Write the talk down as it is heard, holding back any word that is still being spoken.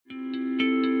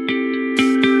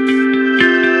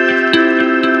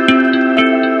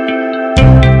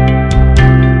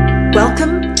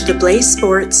the Blaze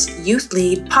Sports Youth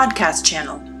Lead podcast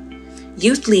channel.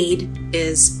 Youth Lead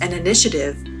is an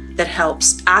initiative that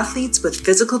helps athletes with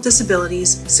physical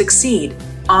disabilities succeed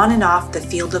on and off the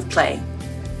field of play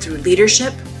through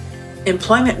leadership,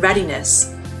 employment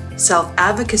readiness,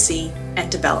 self-advocacy, and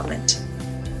development.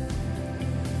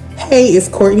 Hey, it's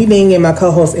Courtney Ding and my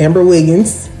co-host Amber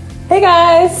Wiggins. Hey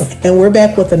guys! And we're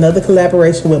back with another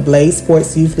collaboration with Blaze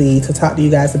Sports Youth Lead to talk to you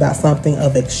guys about something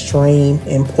of extreme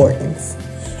importance.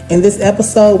 In this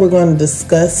episode, we're going to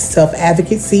discuss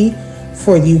self-advocacy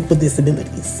for youth with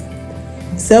disabilities.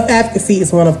 Self-advocacy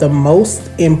is one of the most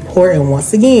important,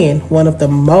 once again, one of the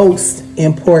most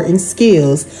important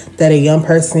skills that a young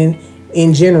person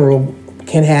in general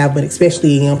can have, but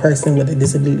especially a young person with a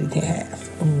disability can have.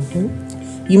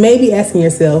 Mm-hmm. You may be asking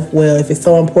yourself, well, if it's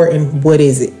so important, what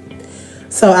is it?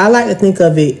 So I like to think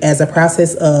of it as a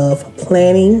process of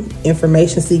planning,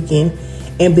 information seeking,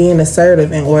 and being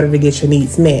assertive in order to get your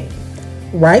needs met.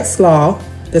 Wright's Law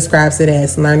describes it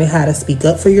as learning how to speak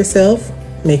up for yourself,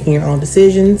 making your own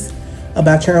decisions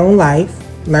about your own life,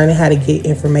 learning how to get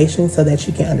information so that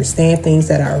you can understand things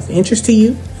that are of interest to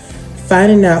you,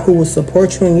 finding out who will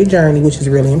support you in your journey, which is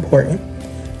really important,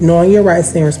 knowing your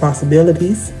rights and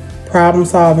responsibilities, problem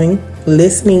solving,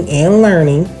 listening and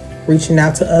learning, reaching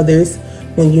out to others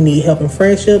when you need help and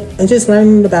friendship, and just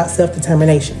learning about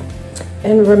self-determination.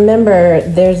 And remember,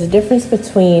 there's a difference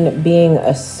between being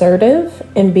assertive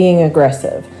and being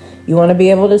aggressive. You want to be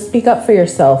able to speak up for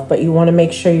yourself, but you want to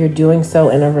make sure you're doing so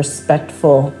in a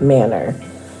respectful manner.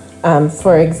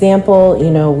 For example,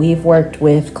 we've worked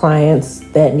with clients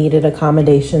that needed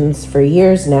accommodations for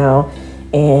years now,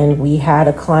 and we had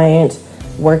a client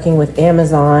working with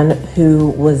Amazon who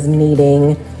was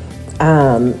needing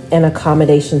an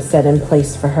accommodation set in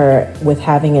place for her with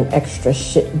having an extra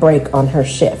break on her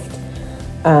shift.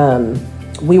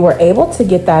 We were able to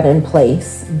get that in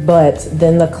place, but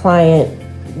then the client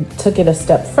took it a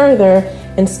step further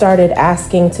and started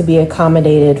asking to be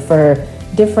accommodated for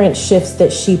different shifts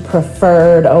that she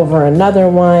preferred over another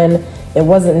one. It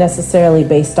wasn't necessarily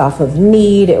based off of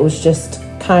need. It was just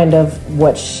kind of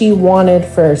what she wanted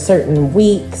for certain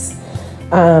weeks.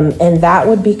 And that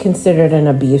would be considered an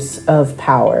abuse of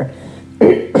power.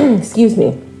 Excuse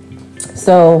me.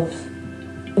 So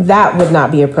that would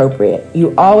not be appropriate.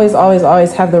 You always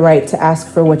have the right to ask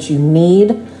for what you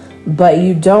need, but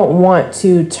you don't want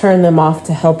to turn them off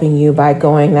to helping you by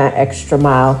going that extra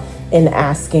mile and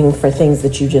asking for things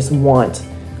that you just want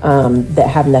that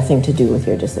have nothing to do with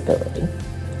your disability.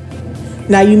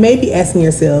 Now, you may be asking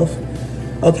yourself,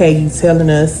 okay, you telling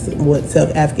us what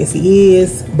self-advocacy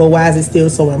is, but why is it still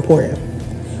so important?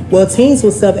 Well, teens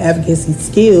with self-advocacy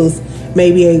skills may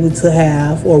be able to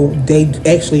have, or they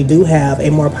actually do have, a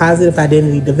more positive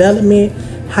identity development,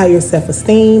 higher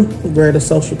self-esteem, greater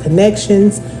social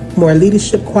connections, more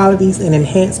leadership qualities, and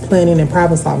enhanced planning and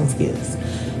problem-solving skills.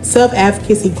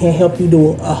 Self-advocacy can help you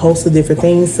do a host of different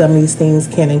things. Some of these things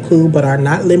can include, but are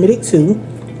not limited to,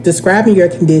 describing your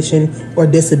condition or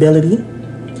disability,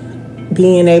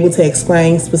 being able to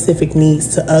explain specific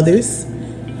needs to others,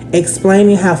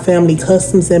 explaining how family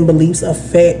customs and beliefs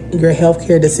affect your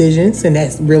healthcare decisions, and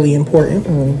that's really important.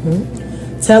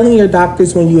 Mm-hmm. Telling your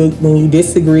doctors when you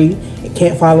disagree and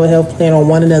can't follow a health plan or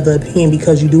one another's opinion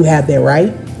because you do have that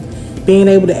right. Being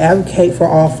able to advocate for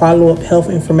all follow-up health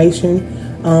information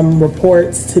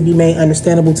reports to be made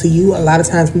understandable to you. A lot of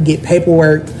times we get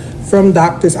paperwork from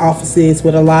doctors' offices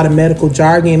with a lot of medical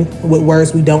jargon with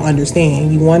words we don't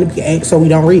understand. You want to be, so we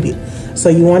don't read it. So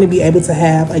you want to be able to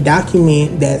have a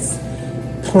document that's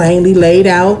plainly laid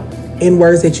out in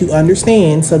words that you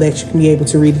understand so that you can be able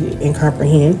to read it and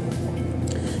comprehend.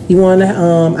 You want to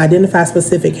identify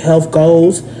specific health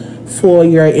goals for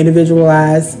your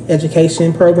individualized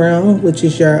education program, which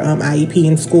is your IEP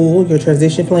in school, your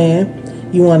transition plan.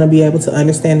 You want to be able to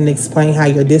understand and explain how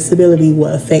your disability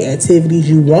will affect activities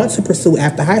you want to pursue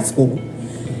after high school.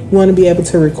 You want to be able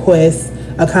to request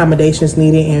accommodations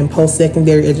needed in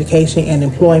post-secondary education and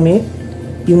employment.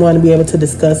 You want to be able to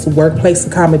discuss workplace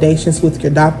accommodations with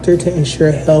your doctor to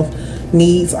ensure health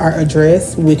needs are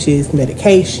addressed, which is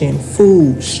medication,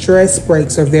 food, stress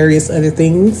breaks, or various other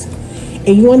things.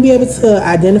 And you want to be able to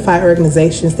identify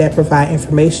organizations that provide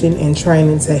information and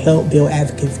training to help build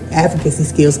advocacy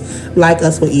skills like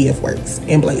us with EF Works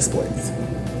and Blaze Sports.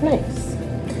 Nice.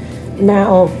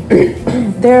 Now,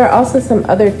 there are also some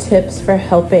other tips for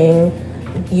helping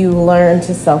you learn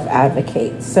to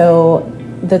self-advocate. So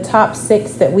the top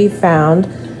 6 that we found,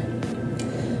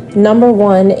 number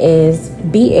 1 is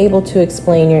be able to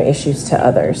explain your issues to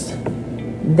others.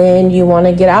 then you want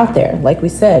to get out there. Like we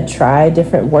said, try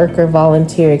different work or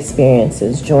volunteer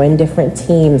experiences, join different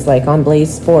teams like on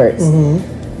Blaze Sports.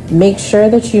 Make sure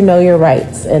that you know your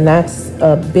rights. And that's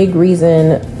a big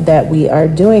reason that we are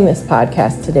doing this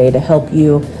podcast today, to help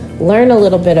you learn a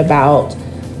little bit about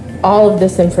all of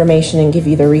this information and give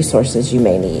you the resources you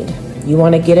may need. You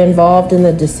want to get involved in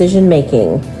the decision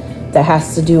making that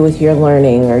has to do with your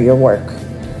learning or your work.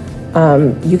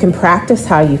 You can practice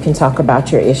how you can talk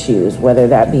about your issues, whether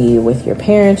that be with your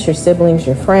parents, your siblings,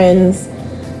 your friends,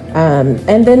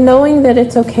 and then knowing that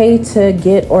it's okay to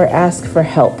get or ask for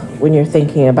help when you're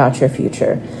thinking about your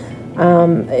future.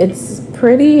 It's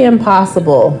pretty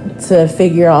impossible to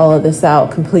figure all of this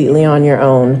out completely on your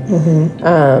own.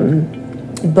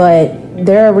 But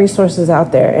there are resources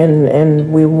out there,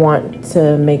 and we want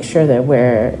to make sure that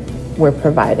we're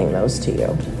providing those to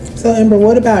you. So, Amber,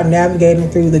 what about navigating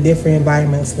through the different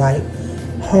environments like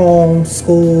home,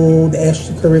 school, the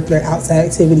extracurricular outside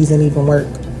activities, and even work?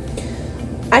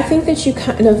 I think that you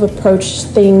kind of approach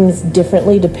things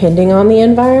differently depending on the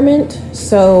environment.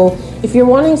 So if you're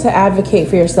wanting to advocate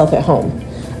for yourself at home,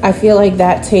 I feel like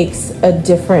that takes a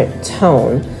different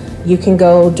tone. You can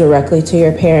go directly to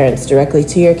your parents, directly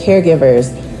to your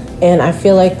caregivers, and I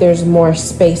feel like there's more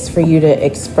space for you to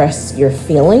express your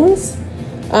feelings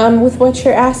with what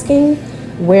you're asking.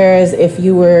 Whereas if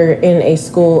you were in a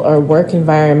school or work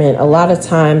environment, a lot of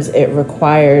times it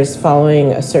requires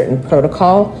following a certain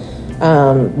protocol,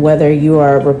 whether you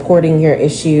are reporting your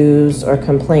issues or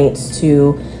complaints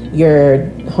to your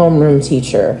homeroom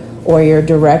teacher or your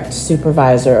direct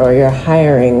supervisor or your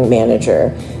hiring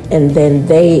manager. And then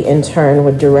they in turn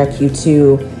would direct you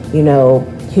to,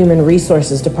 human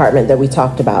resources department that we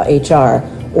talked about, HR,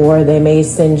 or they may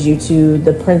send you to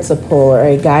the principal or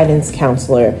a guidance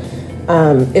counselor.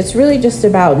 It's really just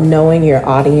about knowing your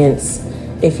audience.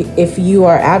 If you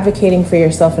are advocating for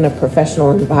yourself in a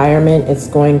professional environment, it's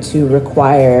going to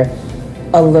require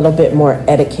a little bit more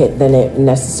etiquette than it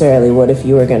necessarily would if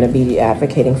you were going to be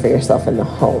advocating for yourself in the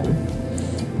home.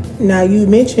 Now, you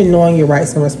mentioned knowing your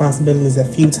rights and responsibilities a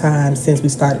few times since we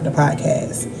started the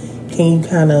podcast. Can you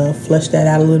kind of flesh that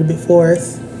out a little bit for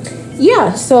us?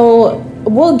 Yeah, so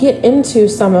we'll get into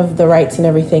some of the rights and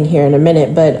everything here in a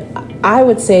minute, but I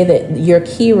would say that your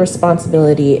key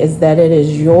responsibility is that it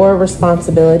is your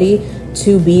responsibility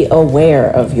to be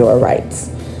aware of your rights.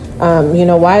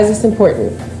 Why is this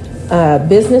important?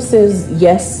 Businesses,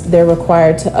 yes, they're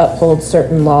required to uphold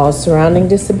certain laws surrounding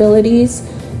disabilities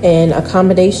and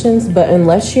accommodations, but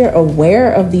unless you're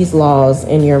aware of these laws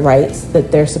and your rights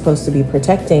that they're supposed to be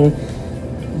protecting,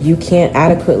 you can't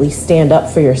adequately stand up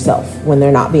for yourself when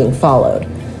they're not being followed.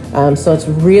 So it's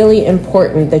really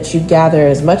important that you gather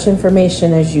as much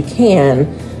information as you can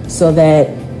so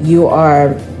that you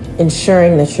are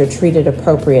ensuring that you're treated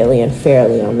appropriately and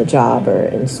fairly on the job or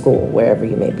in school, wherever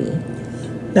you may be.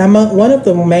 Now, one of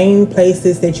the main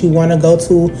places that you want to go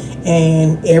to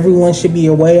and everyone should be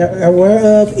aware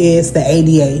of is the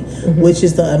ADA, which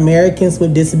is the Americans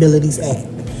with Disabilities Act.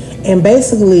 And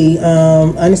basically,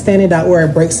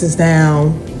 understanding.org breaks this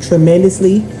down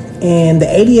tremendously. And the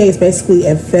ADA is basically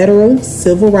a federal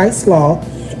civil rights law,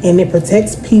 and it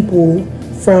protects people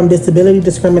from disability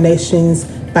discriminations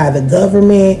by the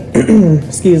government,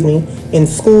 in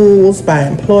schools, by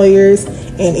employers,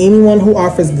 and anyone who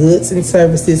offers goods and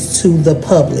services to the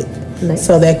public. Nice.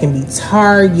 So that can be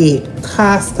Target,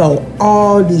 Costco,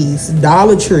 Aldi's,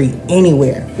 Dollar Tree,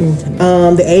 anywhere.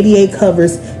 The ADA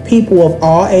covers people of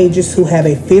all ages who have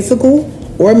a physical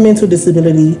or mental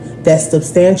disability that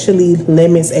substantially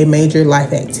limits a major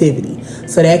life activity.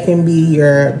 So that can be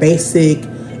your basic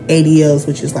ADLs,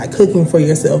 which is like cooking for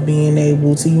yourself, being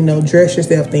able to, dress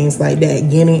yourself, things like that,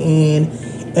 getting in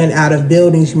and out of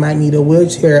buildings. You might need a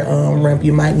wheelchair ramp.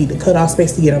 You might need to cut off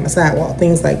space to get on the sidewalk,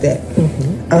 things like that.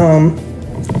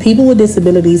 People with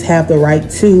disabilities have the right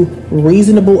to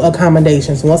reasonable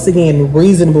accommodations. Once again,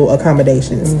 reasonable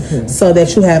accommodations, so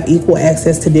that you have equal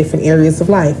access to different areas of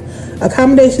life.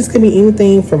 Accommodations can be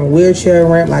anything from a wheelchair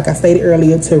ramp, like I stated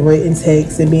earlier, to written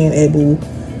text and being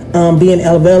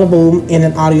available in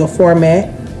an audio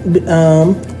format.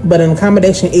 But an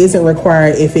accommodation isn't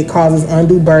required if it causes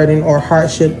undue burden or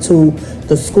hardship to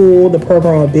the school, the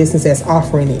program, or business that's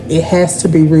offering it. It has to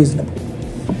be reasonable.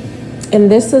 And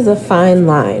this is a fine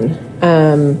line.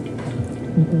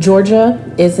 Georgia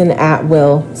is an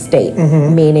at-will state,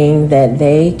 meaning that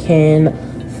they can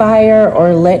fire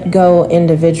or let go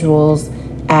individuals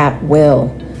at will.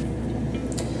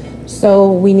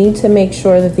 So we need to make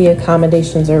sure that the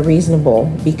accommodations are reasonable,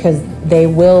 because they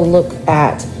will look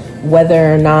at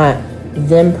whether or not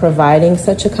them providing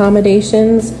such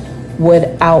accommodations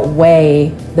would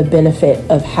outweigh the benefit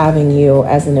of having you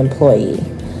as an employee.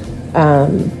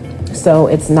 So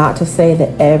it's not to say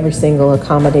that every single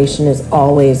accommodation is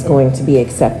always going to be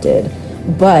accepted,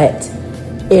 but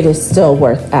it is still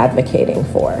worth advocating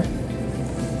for.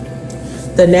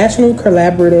 The National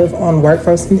Collaborative on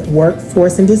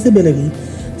Workforce and Disability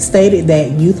stated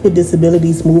that youth with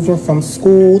disabilities moving from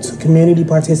school to community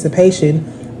participation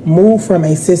move from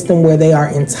a system where they are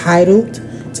entitled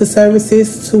to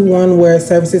services to one where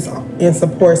services and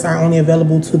supports are only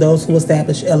available to those who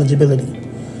establish eligibility.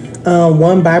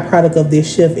 One byproduct of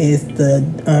this shift is the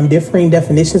differing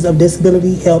definitions of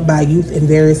disability held by youth in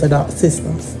various adult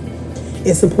systems.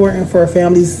 It's important for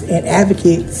families and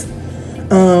advocates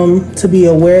to be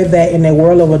aware that in a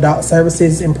world of adult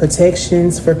services and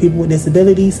protections for people with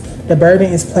disabilities, the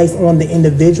burden is placed on the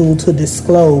individual to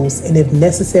disclose and, if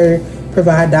necessary,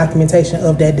 provide documentation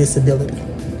of that disability.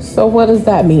 So what does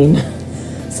that mean?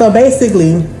 So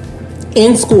basically,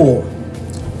 in school,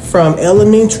 from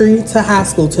elementary to high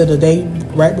school to the day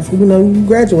right before you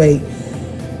graduate,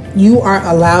 you are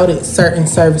allowed certain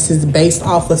services based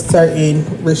off of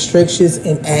certain restrictions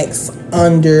and acts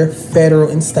under federal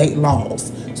and state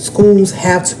laws. Schools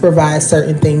have to provide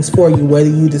certain things for you, whether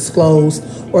you disclose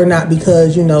or not,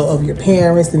 because of your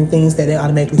parents and things that they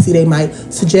automatically see. They might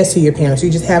suggest to your parents.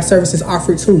 You just have services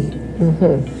offered to you.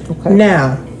 Mm-hmm. Okay.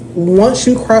 Now, once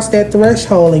you cross that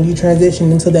threshold and you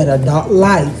transition into that adult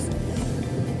life,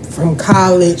 from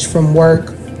college, from work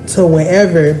to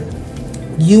wherever,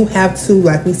 you have to,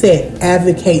 like we said,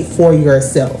 advocate for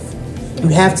yourself. You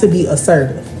have to be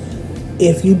assertive.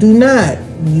 If you do not,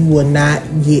 you will not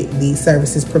get these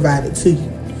services provided to you.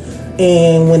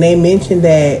 And when they mention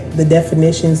that the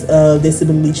definitions of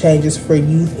disability changes for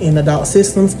youth in adult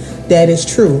systems, that is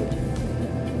true.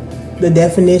 The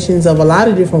definitions of a lot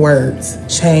of different words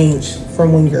change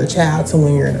from when you're a child to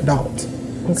when you're an adult.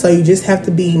 So you just have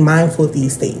to be mindful of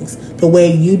these things. The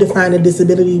way you define a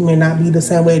disability may not be the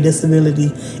same way a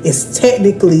disability is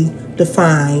technically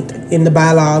defined in the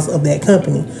bylaws of that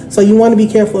company. So you want to be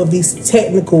careful of these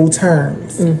technical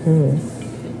terms.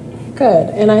 Mm-hmm. Good.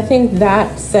 And I think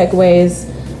that segues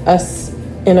us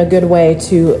in a good way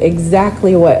to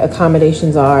exactly what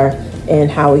accommodations are and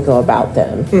how we go about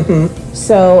them. Mm-hmm.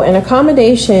 So an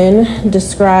accommodation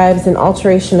describes an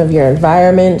alteration of your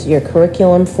environment, your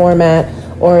curriculum format,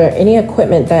 or any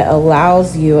equipment that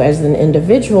allows you as an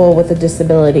individual with a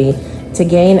disability to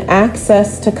gain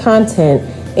access to content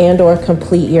and or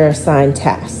complete your assigned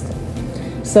task.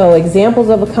 So examples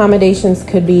of accommodations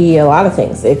could be a lot of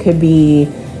things. It could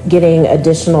be getting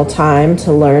additional time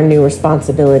to learn new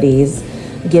responsibilities,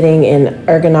 getting an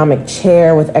ergonomic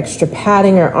chair with extra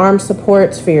padding or arm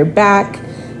supports for your back,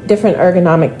 different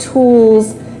ergonomic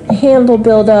tools, handle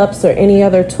buildups or any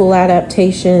other tool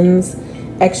adaptations,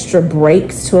 extra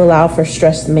breaks to allow for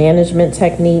stress management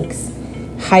techniques,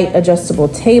 height adjustable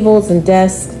tables and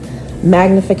desks,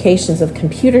 magnifications of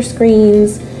computer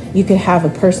screens. You could have a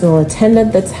personal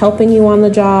attendant that's helping you on the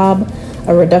job,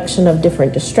 a reduction of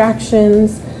different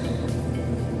distractions.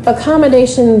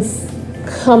 Accommodations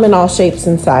come in all shapes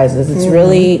and sizes. It's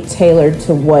really tailored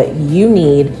to what you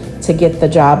need to get the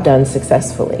job done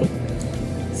successfully.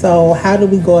 So how do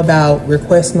we go about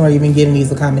requesting or even getting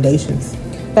these accommodations?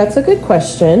 That's a good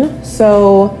question.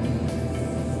 So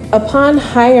upon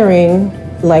hiring,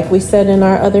 like we said in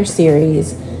our other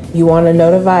series, you want to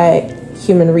notify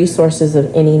human resources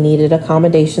of any needed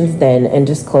accommodations then and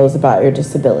disclose about your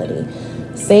disability.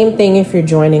 Same thing if you're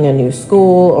joining a new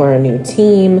school or a new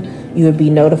team, you would be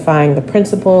notifying the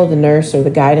principal, the nurse, or the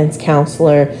guidance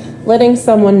counselor, letting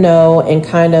someone know and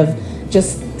kind of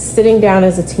just sitting down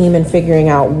as a team and figuring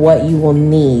out what you will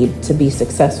need to be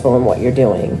successful in what you're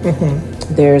doing.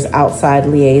 Mm-hmm. There's outside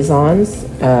liaisons,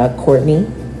 Courtney,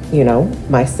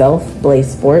 myself, Blaze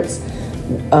Sports.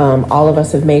 All of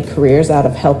us have made careers out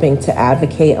of helping to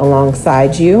advocate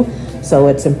alongside you. So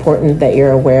it's important that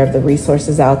you're aware of the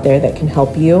resources out there that can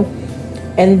help you.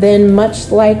 And then much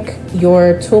like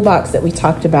your toolbox that we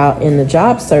talked about in the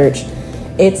job search,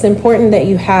 it's important that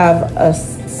you have a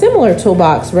similar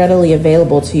toolbox readily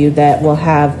available to you that will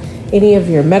have any of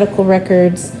your medical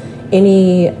records,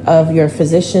 any of your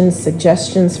physician's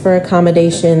suggestions for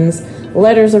accommodations,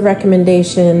 letters of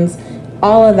recommendations,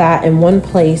 all of that in one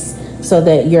place so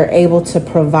that you're able to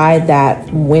provide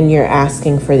that when you're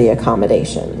asking for the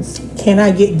accommodations. Can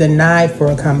I get denied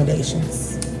for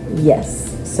accommodations? Yes.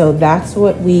 So that's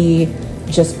what we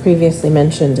just previously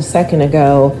mentioned a second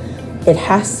ago. It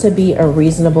has to be a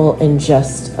reasonable and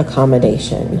just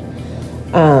accommodation.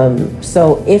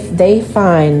 So if they've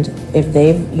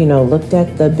looked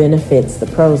at the benefits, the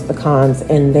pros, the cons,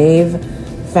 and they've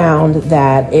found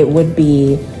that it would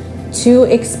be too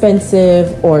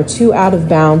expensive or too out of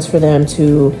bounds for them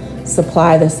to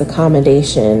supply this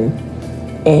accommodation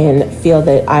and feel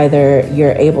that either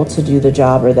you're able to do the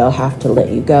job or they'll have to let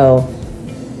you go,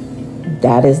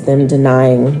 that is them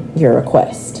denying your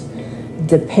request.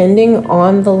 Depending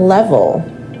on the level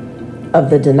of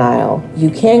the denial, you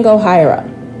can go higher up.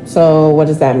 So what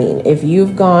does that mean? If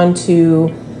you've gone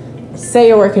to, say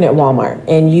you're working at Walmart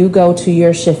and you go to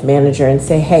your shift manager and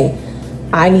say, hey,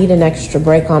 I need an extra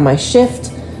break on my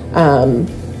shift.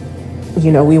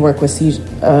 We work with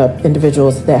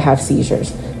individuals that have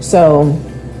seizures. So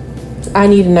I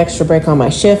need an extra break on my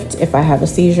shift. If I have a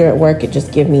seizure at work, it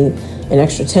just give me an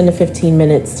extra 10 to 15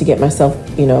 minutes to get myself,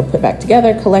 put back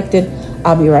together, collected.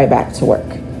 I'll be right back to work.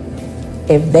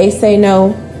 If they say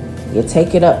no, you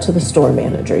take it up to the store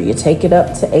manager. You take it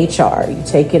up to HR. You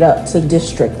take it up to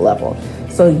district level.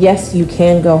 So yes, you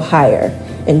can go higher.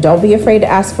 And don't be afraid to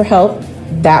ask for help.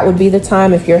 That would be the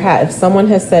time if someone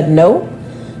has said no,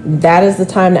 that is the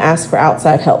time to ask for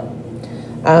outside help.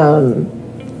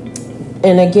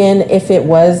 And again, if it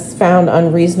was found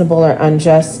unreasonable or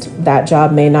unjust, that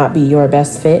job may not be your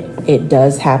best fit. It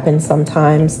does happen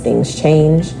sometimes. Things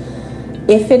change.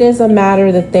 If it is a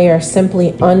matter that they are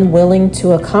simply unwilling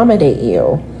to accommodate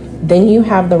you, then you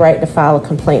have the right to file a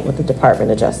complaint with the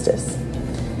Department of Justice.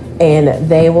 And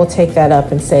they will take that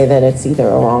up and say that it's either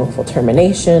a wrongful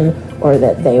termination or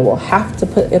that they will have to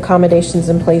put accommodations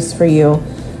in place for you.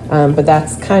 But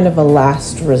that's kind of a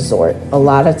last resort. A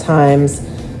lot of times,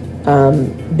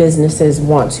 businesses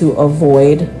want to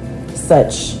avoid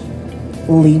such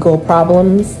legal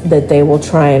problems that they will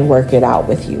try and work it out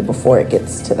with you before it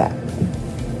gets to that.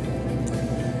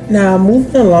 Now,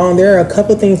 moving along, there are a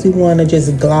couple things we want to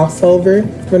just gloss over.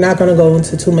 We're not going to go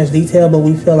into too much detail, but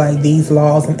we feel like these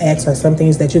laws and acts are some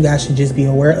things that you guys should just be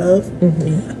aware of.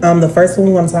 Mm-hmm. The first one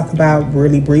we want to talk about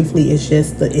really briefly is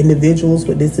just the Individuals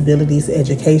with Disabilities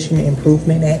Education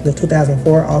Improvement Act of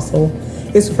 2004. Also,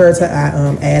 it's referred to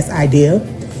as IDEA.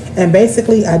 And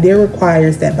basically, IDEA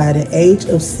requires that by the age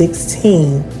of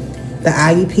 16, the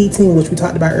IEP team, which we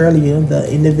talked about earlier, the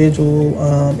individual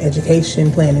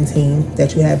education planning team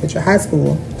that you have at your high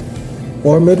school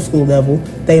or middle school level,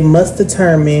 they must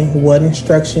determine what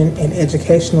instruction and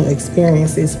educational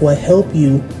experiences will help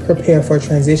you prepare for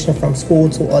transition from school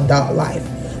to adult life,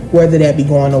 whether that be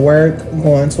going to work,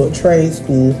 going to a trade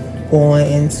school,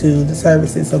 going into the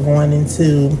services, or going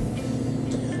into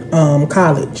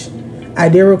college.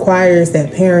 IDEA requires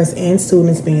that parents and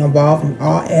students be involved in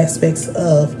all aspects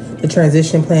of the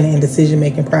transition planning and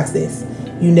decision-making process.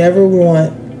 You never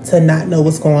want to not know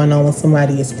what's going on when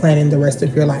somebody is planning the rest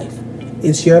of your life.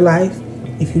 It's your life.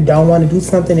 If you don't want to do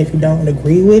something, if you don't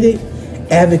agree with it,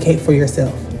 advocate for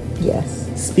yourself. Yes.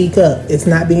 Speak up. It's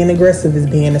not being aggressive, it's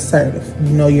being assertive.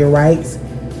 You know your rights.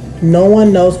 No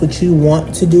one knows what you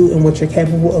want to do and what you're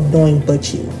capable of doing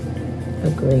but you.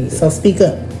 Agreed. So speak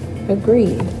up.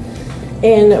 Agreed.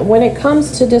 And when it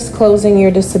comes to disclosing your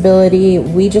disability,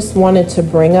 we just wanted to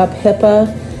bring up HIPAA.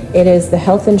 It is the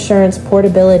Health Insurance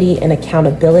Portability and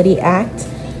Accountability Act,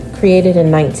 created in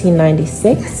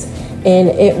 1996. And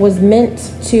it was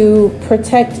meant to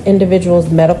protect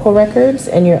individuals' medical records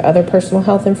and your other personal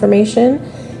health information.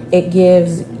 It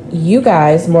gives you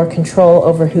guys more control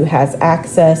over who has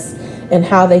access and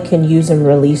how they can use and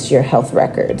release your health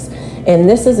records. And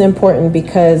this is important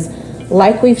because,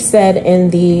 like we've said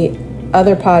in the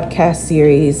other podcast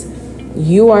series,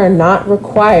 you are not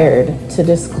required to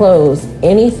disclose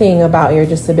anything about your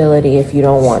disability if you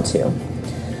don't want to.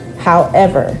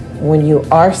 However, when you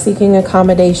are seeking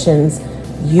accommodations,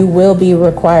 you will be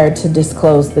required to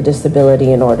disclose the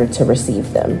disability in order to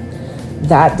receive them.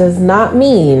 That does not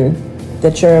mean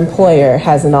that your employer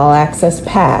has an all-access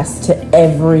pass to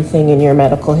everything in your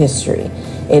medical history.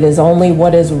 It is only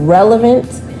what is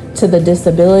relevant to the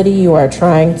disability you are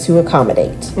trying to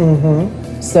accommodate.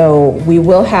 Mm-hmm. So we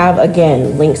will have,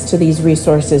 again, links to these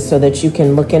resources so that you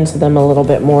can look into them a little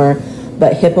bit more,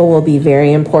 but HIPAA will be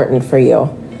very important for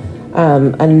you.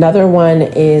 Another one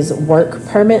is work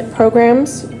permit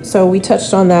programs. So we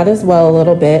touched on that as well a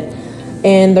little bit.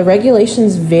 And the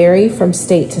regulations vary from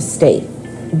state to state.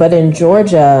 But in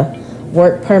Georgia,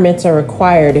 work permits are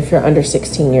required if you're under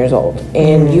 16 years old.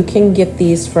 And you can get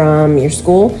these from your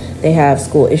school. They have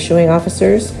school issuing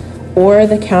officers or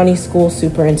the county school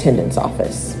superintendent's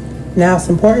office. Now, it's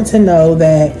important to know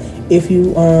that if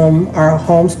you are a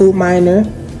homeschooled minor,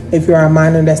 if you're a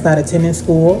minor that's not attending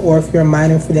school, or if you're a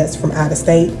minor that's from out of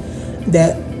state,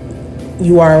 that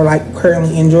you are like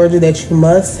currently in Georgia, that you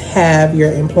must have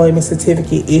your employment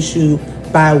certificate issued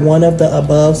by one of the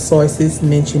above sources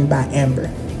mentioned by Amber.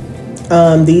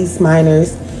 These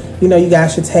minors You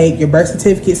guys should take your birth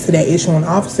certificates to that issuing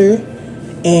officer.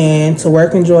 And to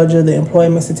work in Georgia, the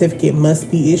employment certificate must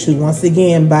be issued, once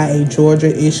again, by a Georgia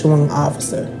issuing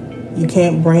officer. You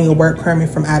can't bring a work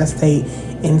permit from out of state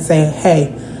and say,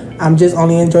 hey, I'm just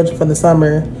only in Georgia for the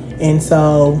summer, and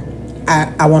so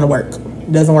I want to work.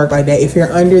 It doesn't work like that. If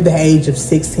you're under the age of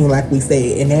 16, like we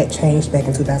said, and that changed back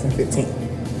in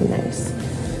 2015. Nice.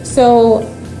 So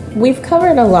we've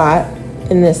covered a lot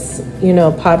in this,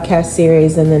 podcast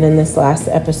series and then in this last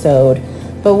episode.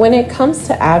 But when it comes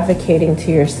to advocating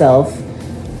to yourself,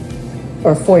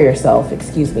 or for yourself,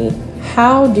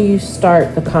 how do you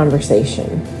start the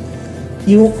conversation?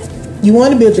 You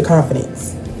want to build your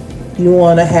confidence. You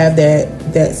want to have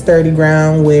that sturdy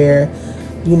ground where,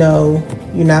 you're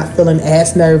not feeling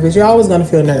as nervous. You're always going to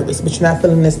feel nervous, but you're not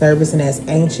feeling as nervous and as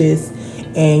anxious.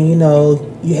 And,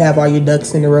 you have all your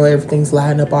ducks in a row. Everything's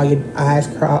lined up, all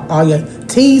your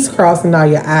T's crossed and all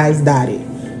your I's dotted.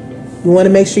 You want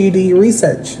to make sure you do your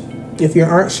research. If you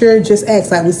aren't sure, just ask.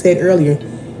 Like we said earlier,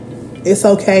 it's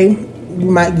okay.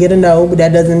 You might get a no, but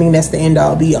that doesn't mean that's the end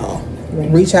all be all. Right.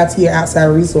 Reach out to your outside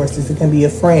resources. It can be a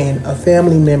friend, a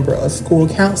family member, a school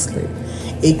counselor.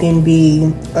 It can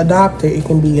be a doctor. It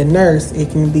can be a nurse. It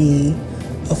can be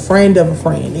a friend of a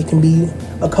friend. It can be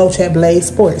a coach at Blaze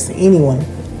Sports. Anyone.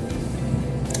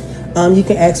 You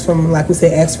can ask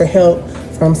for help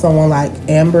from someone like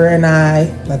Amber and I,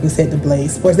 like we said, the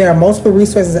Blaze Sports. There are multiple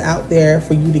resources out there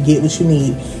for you to get what you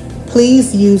need.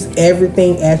 Please use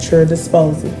everything at your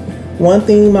disposal. One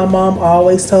thing my mom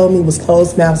always told me was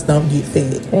closed mouths don't get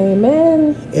fed.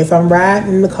 Amen. If I'm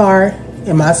riding in the car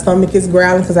and my stomach is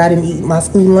growling because I didn't eat my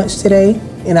school lunch today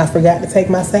and I forgot to take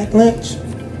my sack lunch,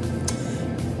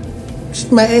 she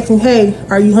might ask me, hey,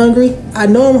 are you hungry? I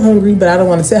know I'm hungry, but I don't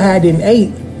want to tell her I didn't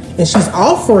eat. And she's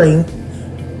offering.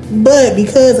 But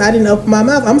because I didn't open my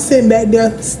mouth, I'm sitting back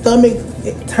there, stomach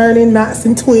turning knots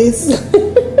and twists.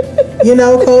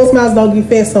 Closed mouths don't get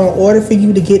fed. So in order for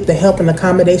you to get the help and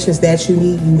accommodations that you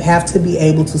need, you have to be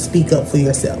able to speak up for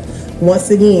yourself. Once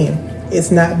again, it's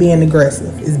not being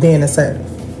aggressive. It's being assertive.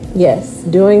 Yes,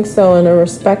 doing so in a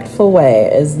respectful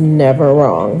way is never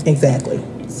wrong. Exactly.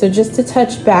 So just to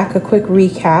touch back, a quick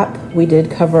recap. We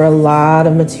did cover a lot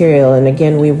of material. And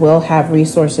again, we will have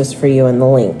resources for you in the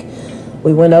link.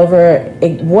 We went over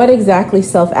what exactly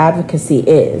self-advocacy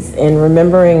is, and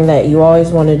remembering that you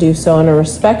always want to do so in a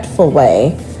respectful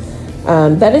way,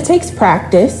 that it takes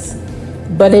practice,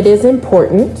 but it is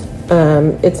important.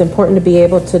 It's important to be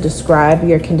able to describe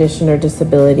your condition or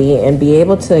disability and be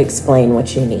able to explain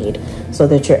what you need so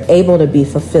that you're able to be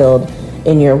fulfilled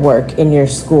in your work, in your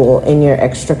school, in your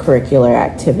extracurricular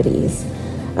activities.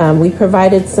 We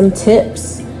provided some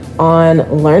tips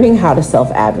on learning how to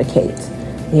self-advocate.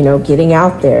 Getting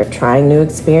out there, trying new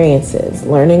experiences,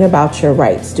 learning about your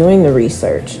rights, doing the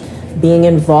research, being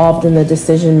involved in the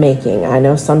decision making. I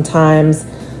know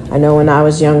when I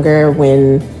was younger,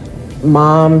 when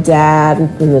mom, dad,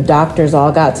 and the doctors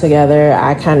all got together,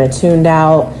 I kind of tuned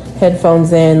out,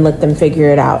 headphones in, let them figure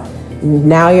it out.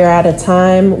 Now you're at a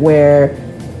time where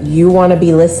you want to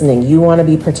be listening. You want to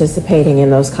be participating in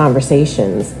those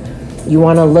conversations. You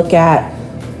want to look at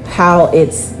how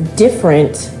it's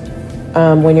different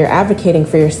when you're advocating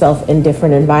for yourself in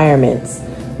different environments,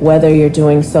 whether you're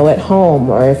doing so at home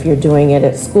or if you're doing it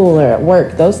at school or at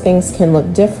work. Those things can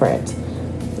look different.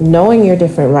 Knowing your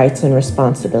different rights and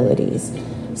responsibilities.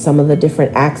 Some of the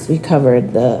different acts we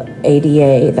covered, the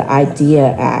ADA, the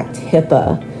IDEA Act,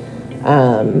 HIPAA.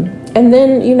 And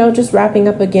then, just wrapping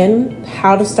up again,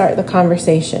 how to start the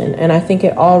conversation. And I think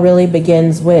it all really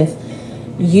begins with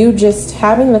you just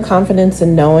having the confidence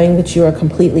and knowing that you are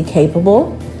completely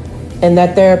capable and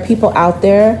that there are people out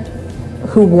there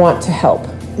who want to help.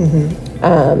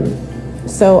 Mm-hmm.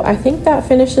 So I think that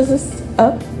finishes us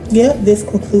up. Yep, this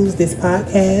concludes this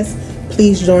podcast.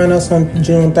 Please join us on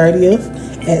June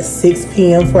 30th at 6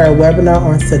 p.m. for our webinar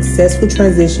on successful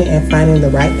transition and finding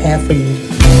the right path for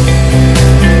you.